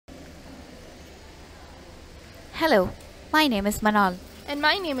Hello, my name is Manal, And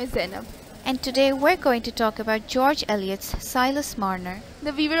my name is Zainab, and today we're going to talk about George Eliot's Silas Marner.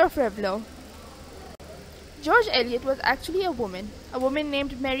 the weaver of Raveloe. George Eliot was actually a woman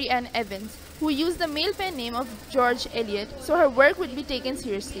named Mary Ann Evans, who used the male pen name of George Eliot so her work would be taken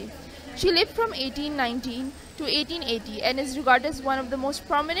seriously. She lived from 1819 to 1880 and is regarded as one of the most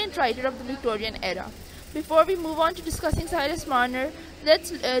prominent writers of the Victorian era. Before we move on to discussing Silas Marner,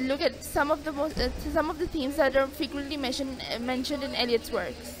 let's look at some of the themes that are frequently mentioned in Eliot's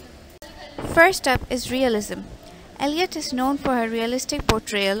works. First up is realism. Eliot is known for her realistic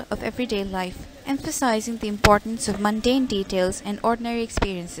portrayal of everyday life, emphasizing the importance of mundane details and ordinary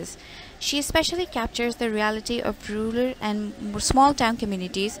experiences. She especially captures the reality of rural and small town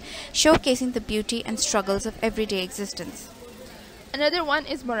communities, showcasing the beauty and struggles of everyday existence. Another one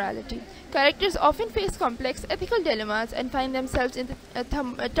is morality. Characters often face complex ethical dilemmas and find themselves in a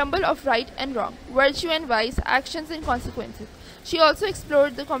tumble of right and wrong, virtue and vice, actions and consequences. She also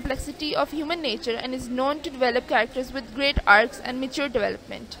explored the complexity of human nature and is known to develop characters with great arcs and mature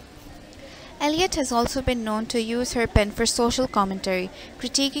development. Eliot has also been known to use her pen for social commentary,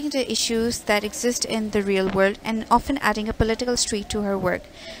 critiquing the issues that exist in the real world and often adding a political streak to her work.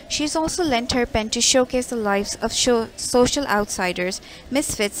 She has also lent her pen to showcase the lives of social outsiders,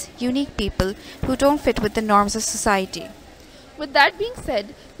 misfits, unique people who don't fit with the norms of society. With that being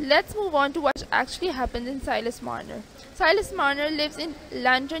said, let's move on to what actually happened in Silas Marner. Silas Marner lives in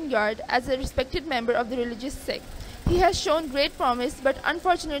Lantern Yard as a respected member of the religious sect. He has shown great promise, but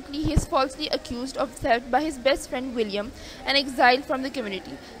unfortunately he is falsely accused of theft by his best friend William and exiled from the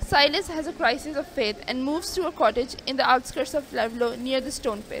community. Silas has a crisis of faith and moves to a cottage in the outskirts of Raveloe near the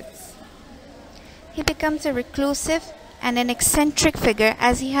stone pits. He becomes a reclusive and an eccentric figure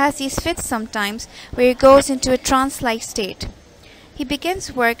as he has these fits sometimes where he goes into a trance-like state. He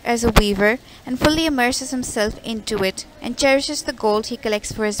begins work as a weaver and fully immerses himself into it and cherishes the gold he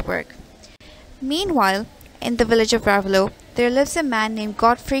collects for his work. Meanwhile, in the village of Raveloe, there lives a man named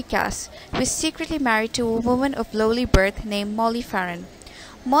Godfrey Cass, who is secretly married to a woman of lowly birth named Molly Farron.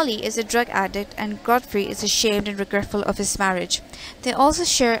 Molly is a drug addict and Godfrey is ashamed and regretful of his marriage. They also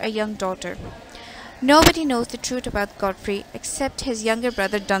share a young daughter. Nobody knows the truth about Godfrey except his younger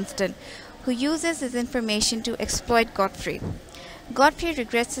brother Dunstan, who uses his information to exploit Godfrey. Godfrey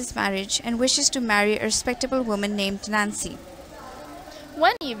regrets his marriage and wishes to marry a respectable woman named Nancy.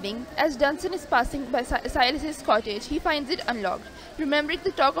 One evening, as Dunstan is passing by Silas's cottage, he finds it unlocked. Remembering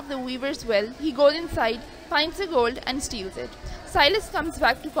the talk of the weaver's well, he goes inside, finds the gold and steals it. Silas comes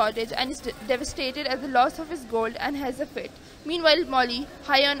back to cottage and is devastated at the loss of his gold and has a fit. Meanwhile, Molly,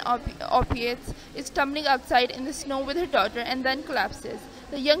 high on opiates, is tumbling outside in the snow with her daughter and then collapses.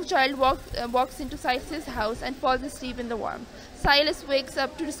 The young child walks into Silas's house and falls asleep in the warmth. Silas wakes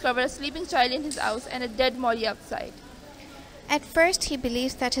up to discover a sleeping child in his house and a dead Molly outside. At first, he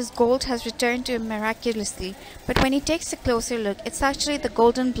believes that his gold has returned to him miraculously, but when he takes a closer look, it's actually the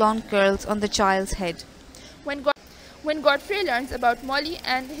golden blonde curls on the child's head. When Godfrey learns about Molly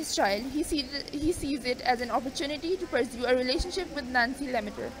and his child, he sees it as an opportunity to pursue a relationship with Nancy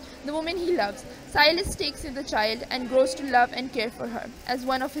Lemaitre, the woman he loves. Silas takes in the child and grows to love and care for her as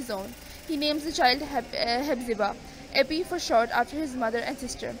one of his own. He names the child Hepzibah, Epi for short, after his mother and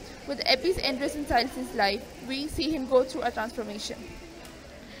sister. With Epi's entrance in Silas's life, we see him go through a transformation.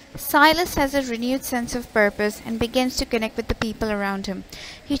 Silas has a renewed sense of purpose and begins to connect with the people around him.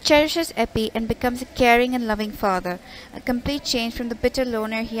 He cherishes Epi and becomes a caring and loving father, a complete change from the bitter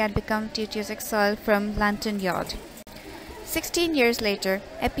loner he had become due to his exile from Lantern Yard. 16 years later,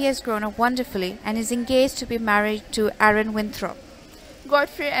 Epi has grown up wonderfully and is engaged to be married to Aaron Winthrop.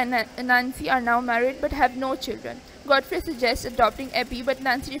 Godfrey and Nancy are now married but have no children. Godfrey suggests adopting Epi, but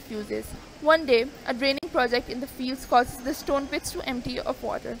Nancy refuses. One day, a draining project in the fields causes the stone pits to empty of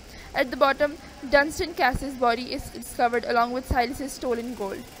water. At the bottom, Dunstan Cass's body is discovered along with Silas's stolen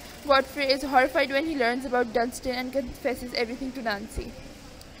gold. Godfrey is horrified when he learns about Dunstan and confesses everything to Nancy.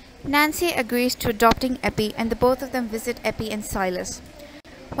 Nancy agrees to adopting Epi and the both of them visit Epi and Silas.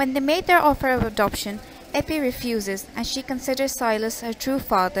 When they made their offer of adoption, Epi refuses and she considers Silas her true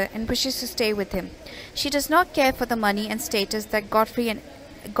father and wishes to stay with him. She does not care for the money and status that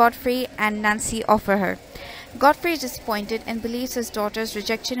Godfrey and Nancy offer her. Godfrey is disappointed and believes his daughter's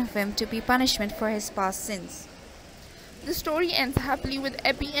rejection of him to be punishment for his past sins. The story ends happily with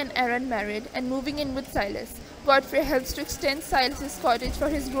Epi and Aaron married and moving in with Silas. Godfrey helps to extend Silas's cottage for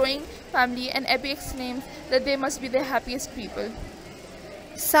his growing family and Epi exclaims that they must be the happiest people.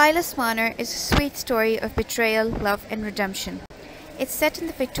 Silas Marner is a sweet story of betrayal, love and redemption. It's set in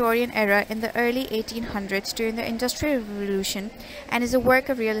the Victorian era in the early 1800s during the Industrial Revolution and is a work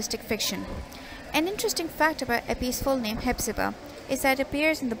of realistic fiction. An interesting fact about Epi's full name, Hepzibah, is that it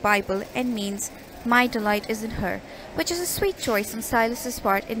appears in the Bible and means "my delight is in her," which is a sweet choice on Silas's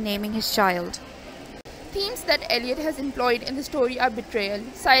part in naming his child. Themes that Elliot has employed in the story are betrayal.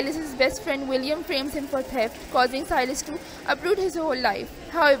 Silas's best friend William frames him for theft, causing Silas to uproot his whole life.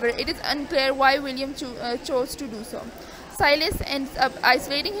 However, it is unclear why William chose to do so. Silas ends up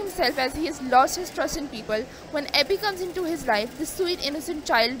isolating himself as he has lost his trust in people. When Epi comes into his life, the sweet innocent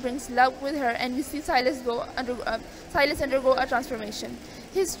child brings love with her, and we see Silas undergo a transformation.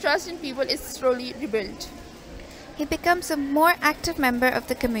 His trust in people is slowly rebuilt. He becomes a more active member of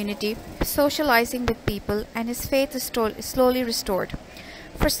the community, socializing with people, and his faith is slowly restored.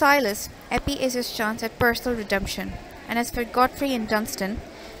 For Silas, Epi is his chance at personal redemption, and as for Godfrey and Dunstan,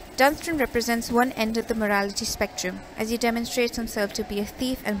 Dunstan represents one end of the morality spectrum, as he demonstrates himself to be a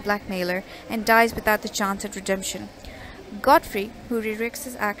thief and blackmailer and dies without the chance at redemption. Godfrey, who redirects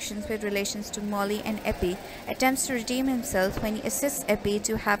his actions with relations to Molly and Epi, attempts to redeem himself when he assists Epi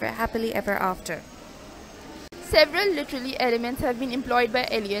to have a happily ever after. Several literary elements have been employed by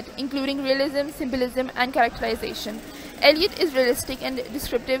Eliot, including realism, symbolism, and characterization. Eliot is realistic and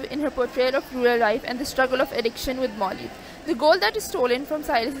descriptive in her portrayal of rural life and the struggle of addiction with Molly. The gold that is stolen from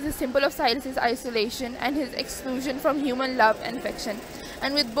Silas is a symbol of Silas's isolation and his exclusion from human love and affection.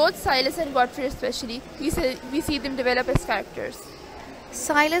 And with both Silas and Godfrey especially, we see them develop as characters.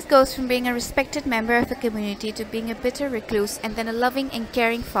 Silas goes from being a respected member of the community to being a bitter recluse and then a loving and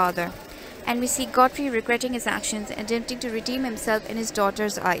caring father. And we see Godfrey regretting his actions and attempting to redeem himself in his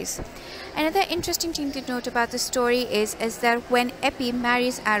daughter's eyes. Another interesting thing to note about the story is that when Epi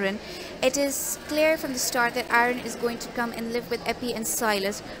marries Aaron, it is clear from the start that Aaron is going to come and live with Epi and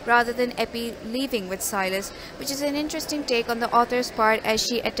Silas rather than Epi leaving with Silas, which is an interesting take on the author's part as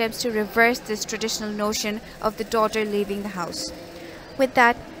she attempts to reverse this traditional notion of the daughter leaving the house. With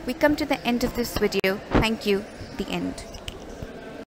that, we come to the end of this video. Thank you. The end.